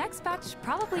 Although the next batch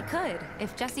probably could,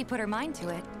 if Jessie put her mind to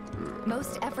it.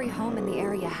 Most every home in the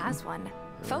area has one.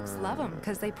 Folks love them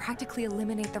because they practically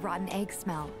eliminate the rotten egg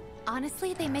smell.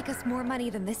 Honestly, they make us more money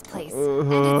than this place. And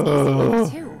it's easy money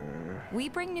too. We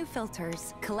bring new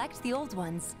filters, collect the old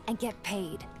ones, and get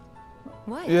paid.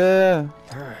 What? Yeah.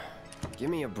 Give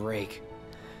me a break.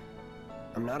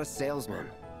 I'm not a salesman.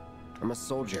 I'm a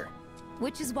soldier.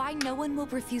 Which is why no one will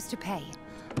refuse to pay.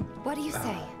 What do you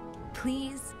say?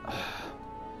 Please?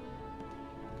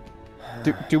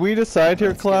 Do we decide here,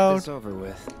 Let's Cloud? Get this over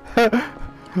with.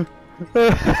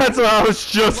 That's what I was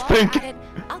just While we're at thinking. it,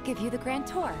 I'll give you the grand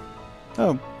tour.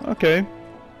 Oh, okay.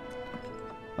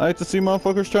 I like to see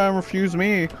motherfuckers try and refuse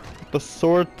me. The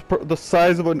sword, the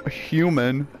size of a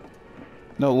human.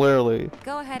 No, literally.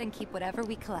 Go ahead and keep whatever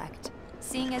we collect.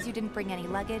 Seeing as you didn't bring any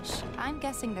luggage, I'm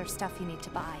guessing there's stuff you need to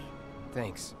buy.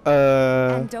 Thanks.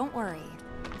 And don't worry.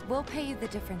 We'll pay you the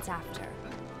difference after.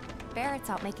 Barrett's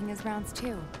out making his rounds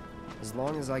too. As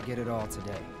long as I get it all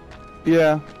today.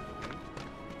 Yeah.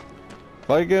 If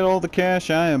I get all the cash,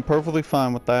 I am perfectly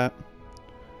fine with that.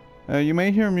 You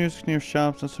may hear music near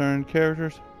shops and certain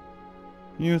characters.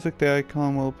 Music, the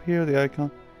icon will appear, the icon.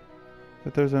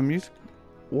 If there's a music...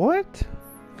 What?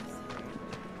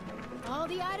 All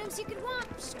the items you could want,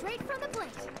 straight from the plate.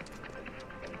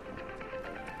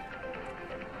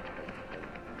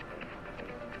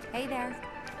 Hey there.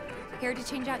 Here to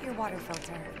change out your water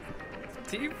filter.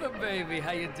 Tifa, baby,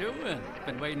 how you doing?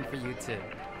 Been waiting for you too.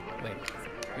 Wait,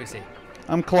 who's he?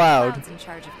 I'm Cloud. Cloud's in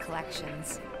charge of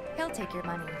collections. He'll take your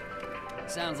money.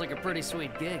 Sounds like a pretty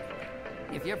sweet gig.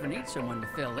 If you ever need someone to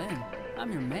fill in,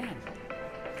 I'm your man.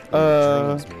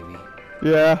 Dreams, maybe.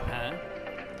 Yeah. Huh?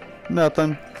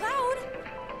 Nothing.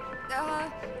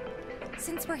 Cloud!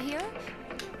 Since we're here,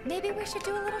 maybe we should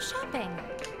do a little shopping.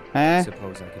 Eh?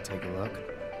 Suppose I could take a look.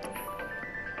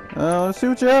 Let's see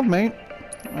what you have, mate.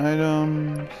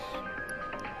 Items.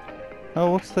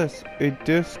 Oh, what's this? A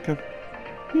disc of...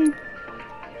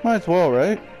 Might as well,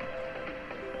 right?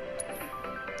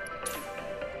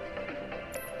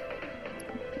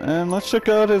 And let's check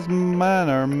out his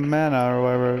mana, or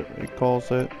whatever he calls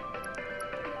it.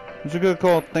 We should go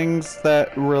call things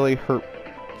that really hurt.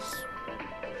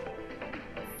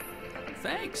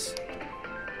 Thanks.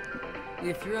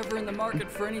 If you're ever in the market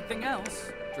for anything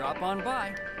else, drop on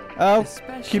by. Oh,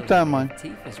 Especially keep that in mind. if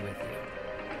Tifa's with you.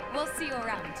 We'll see you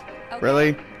around. Okay? Really?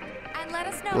 And let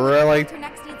us know Really? if your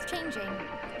next needs changing.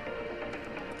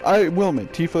 I will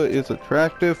admit, Tifa is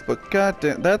attractive, but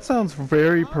goddamn, that sounds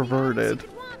very perverted.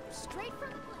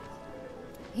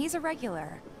 He's a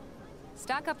regular.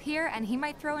 Stock up here and he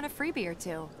might throw in a freebie or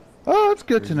two. Oh, that's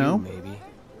good to know. Maybe.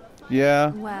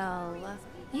 Yeah. Well,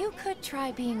 you could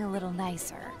try being a little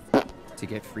nicer. To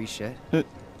get free shit?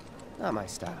 Not my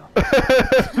style.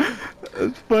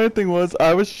 The funny thing was,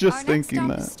 I was just Our thinking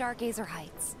next that. stop is Stargazer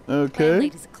Heights. Okay.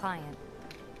 Landlady's a client.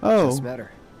 Oh. Just met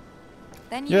her.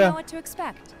 Then you Yeah. know what to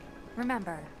expect.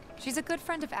 Remember, she's a good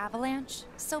friend of Avalanche,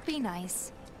 so be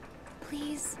nice.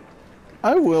 Please.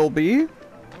 I will be.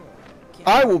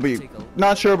 I will be.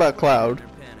 Not sure about Cloud.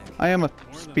 I am a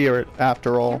spirit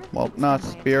after all. Well, not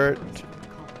spirit.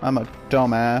 I'm a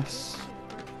dumbass.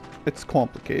 It's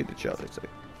complicated, shall I say.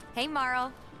 Hey,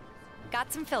 Marl.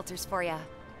 Got some filters for ya.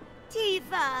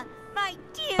 Tifa, my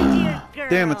dear girl.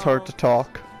 Damn, it's hard to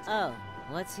talk. Oh,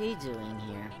 what's he doing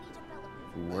here?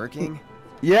 Working?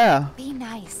 Yeah. Be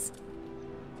nice.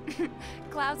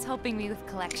 Cloud's helping me with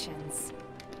collections.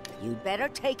 You'd better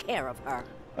take care of her.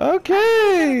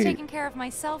 Okay. I'm taking care of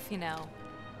myself, you know.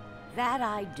 That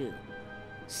I do.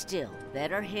 Still,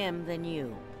 better him than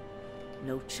you.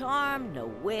 No charm, no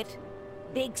wit.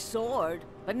 Big sword,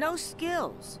 but no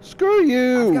skills. Screw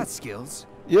you! I've got skills.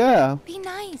 Yeah. Be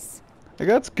nice. I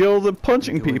got skills at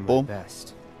punching I'm doing people. my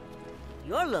best.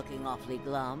 You're looking awfully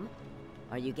glum.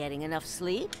 Are you getting enough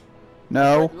sleep?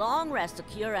 No. Good long rest to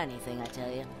cure anything, I tell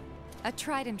you. A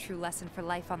tried and true lesson for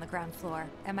life on the ground floor.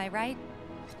 Am I right?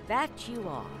 That you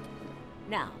are.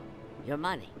 Now, your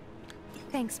money.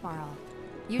 Thanks, Marl.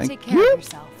 You Thank take care you of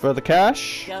yourself. for the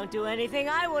cash. Don't do anything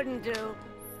I wouldn't do.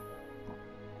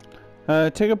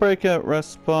 Take a break at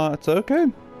rest spots. Okay.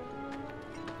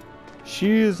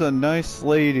 She's a nice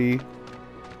lady.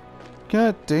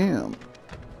 God damn.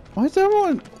 Why does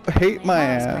everyone hate my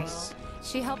ass?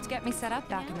 She helped get me set up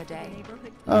back in the day.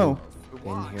 Oh.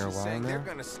 Been here a while now?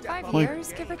 5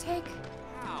 years, give or take.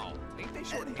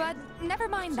 But never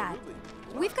mind that.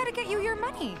 We've got to get you your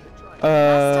money.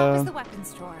 Last stop is the weapons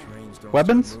store.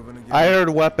 Weapons? I heard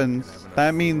weapons.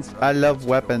 That means I love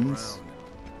weapons.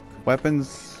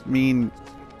 Weapons mean...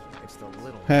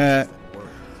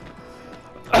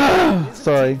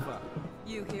 Sorry.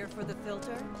 You here for the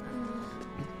filter?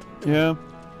 Yeah.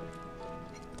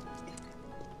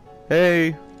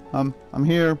 Hey, I'm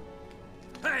here.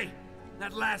 Hey,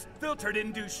 that last filter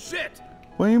didn't do shit.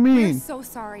 What do you We're mean? so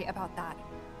sorry about that.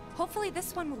 Hopefully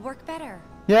this one will work better.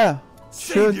 Yeah.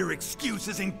 Save Should. your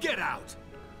excuses and get out.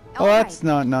 Oh, that's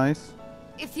not nice.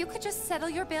 If you could just settle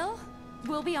your bill,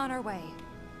 we'll be on our way.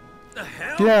 The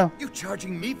hell? Yeah. You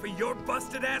charging me for your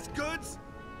busted ass goods?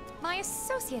 My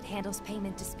associate handles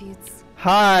payment disputes.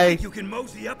 Hi. You can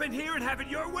mosey up in here and have it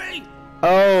your way.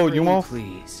 Oh, you won't.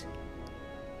 Please.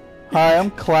 Hi,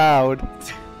 I'm Cloud.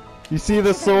 You see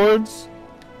the sword?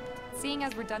 Seeing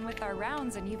as we're done with our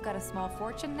rounds and you've got a small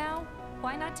fortune now,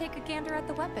 why not take a gander at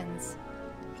the weapons?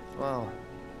 Well,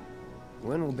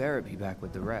 when will Barrett be back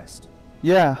with the rest?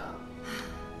 Yeah.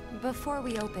 Before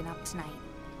we open up tonight.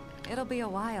 It'll be a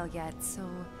while yet, so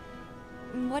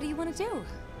what do you want to do?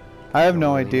 I have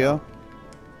no idea.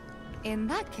 In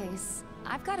that case,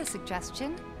 I've got a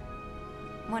suggestion.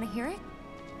 Want to hear it?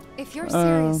 If you're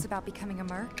serious about becoming a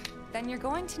merc, then you're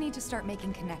going to need to start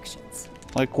making connections.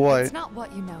 Like what? It's not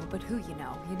what you know, but who you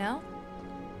know?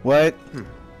 What?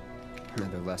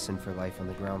 Another lesson for life on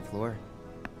the ground floor?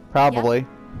 Probably. Yep.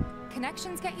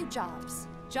 Connections get you jobs.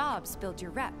 Jobs build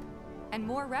your rep. And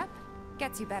more rep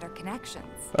gets you better connections.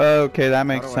 Okay, that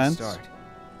makes How do I sense. start?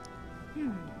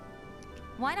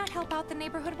 Why not help out the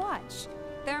neighborhood watch?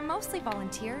 They're mostly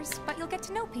volunteers, but you'll get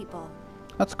to know people.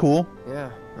 That's cool.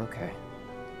 Yeah, okay.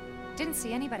 Didn't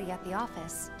see anybody at the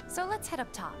office, so let's head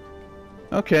up top.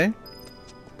 Okay.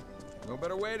 No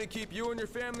better way to keep you and your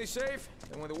family safe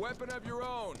than with a weapon of your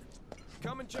own.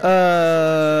 Come and check.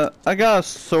 I got a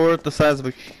sword the size of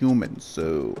a human,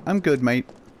 so I'm good, mate.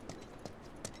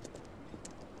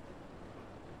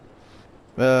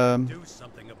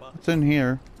 What's in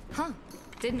here? Huh.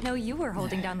 Didn't know you were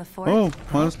holding down the fort. Oh,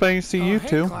 I was expecting to see you hey,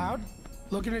 two. Cloud.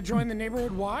 Looking to join the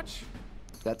neighborhood watch?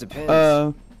 That depends.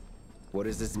 What What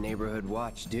does this neighborhood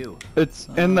watch do? It's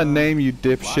in the name, you Lots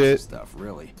of dipshit. stuff,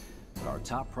 really. But our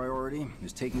top priority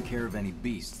is taking care of any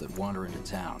beasts that wander into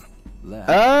town. Left,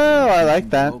 Oh, I like teaching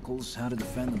that. Locals how to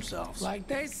defend themselves. Like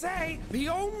they say, the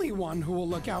only one who will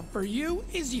look out for you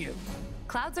is you.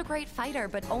 Cloud's a great fighter,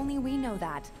 but only we know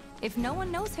that. If no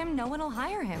one knows him, no one will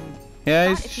hire him. Yeah,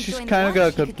 But if he she's joined the kind of watch, got a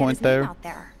he good could get point his name there. out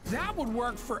there. That would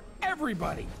work for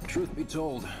everybody. Truth be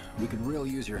told, we could really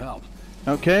use your help.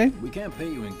 Okay. We can't pay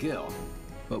you in gil,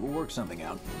 but we'll work something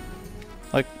out.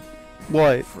 Like,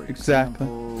 what For exactly?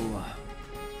 example,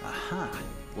 aha.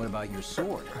 What about your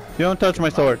sword? You don't touch my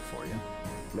sword. For you.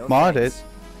 No Mod thanks. it.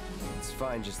 It's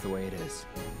fine just the way it is.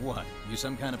 What? You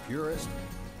some kind of purist?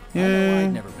 I Yeah. know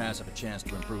I'd never pass up a chance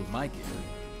to improve my gear.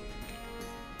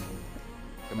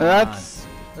 Come That's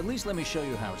on. At least let me show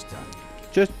you how it's done.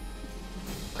 just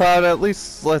Cloud. At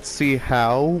least let's see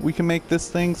how we can make this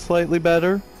thing slightly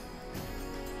better.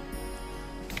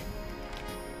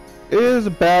 It is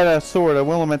a badass sword, I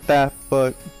will admit that,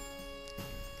 but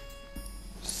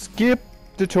skip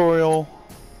tutorial,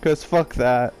 cause fuck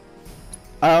that.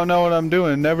 I don't know what I'm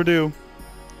doing, never do.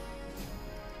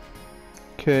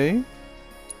 Okay.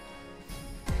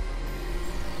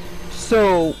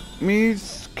 So,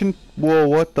 whoa,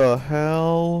 what the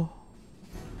hell?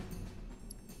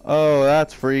 Oh,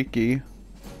 that's freaky.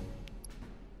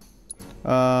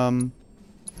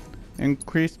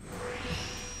 Increase.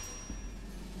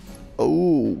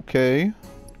 Oh, okay.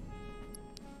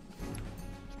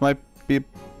 This might be.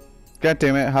 God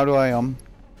damn it! How do I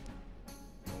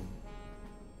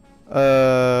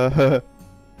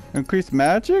increase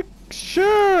magic?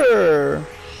 Sure.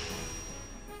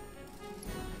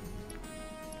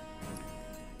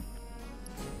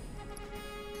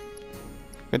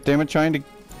 God damn it, trying to...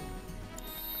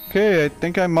 Okay, I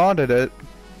think I modded it.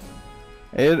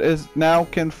 It is now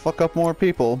can fuck up more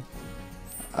people.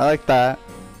 I like that.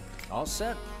 All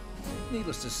set?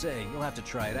 Needless to say, you'll have to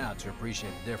try it out to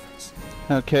appreciate the difference.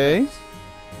 Okay.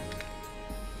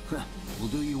 We'll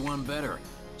do you one better.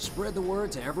 Spread the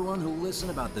word to everyone who'll listen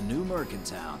about the new merc in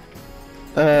town.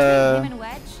 Him and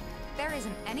Wedge, there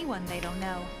isn't anyone they don't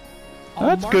know.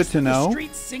 That's good to know. The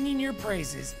streets singing your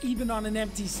praises, even on an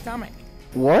empty stomach.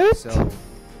 What? So,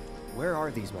 where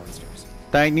are these monsters?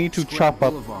 I need to chop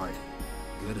up. Boulevard.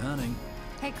 Good hunting.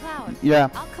 Hey, Cloud. Yeah.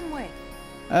 I'll come with.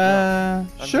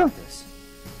 Sure.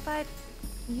 But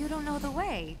you don't know the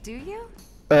way, do you?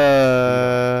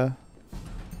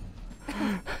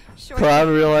 Sure. Cloud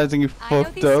realizing you I know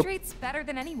fucked these up. streets better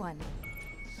than anyone.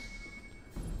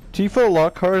 Tifo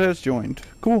Lockhart has joined.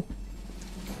 Cool.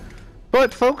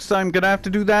 But folks, I'm gonna have to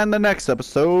do that in the next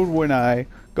episode when I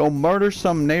go murder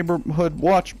some neighborhood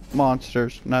watch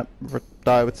monsters. Not that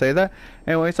I would say that.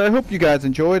 Anyways, I hope you guys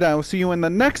enjoyed. I will see you in the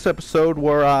next episode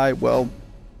where I, well,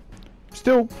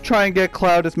 still try and get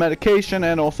Cloud his medication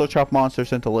and also chop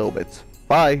monsters into little bits.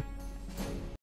 Bye.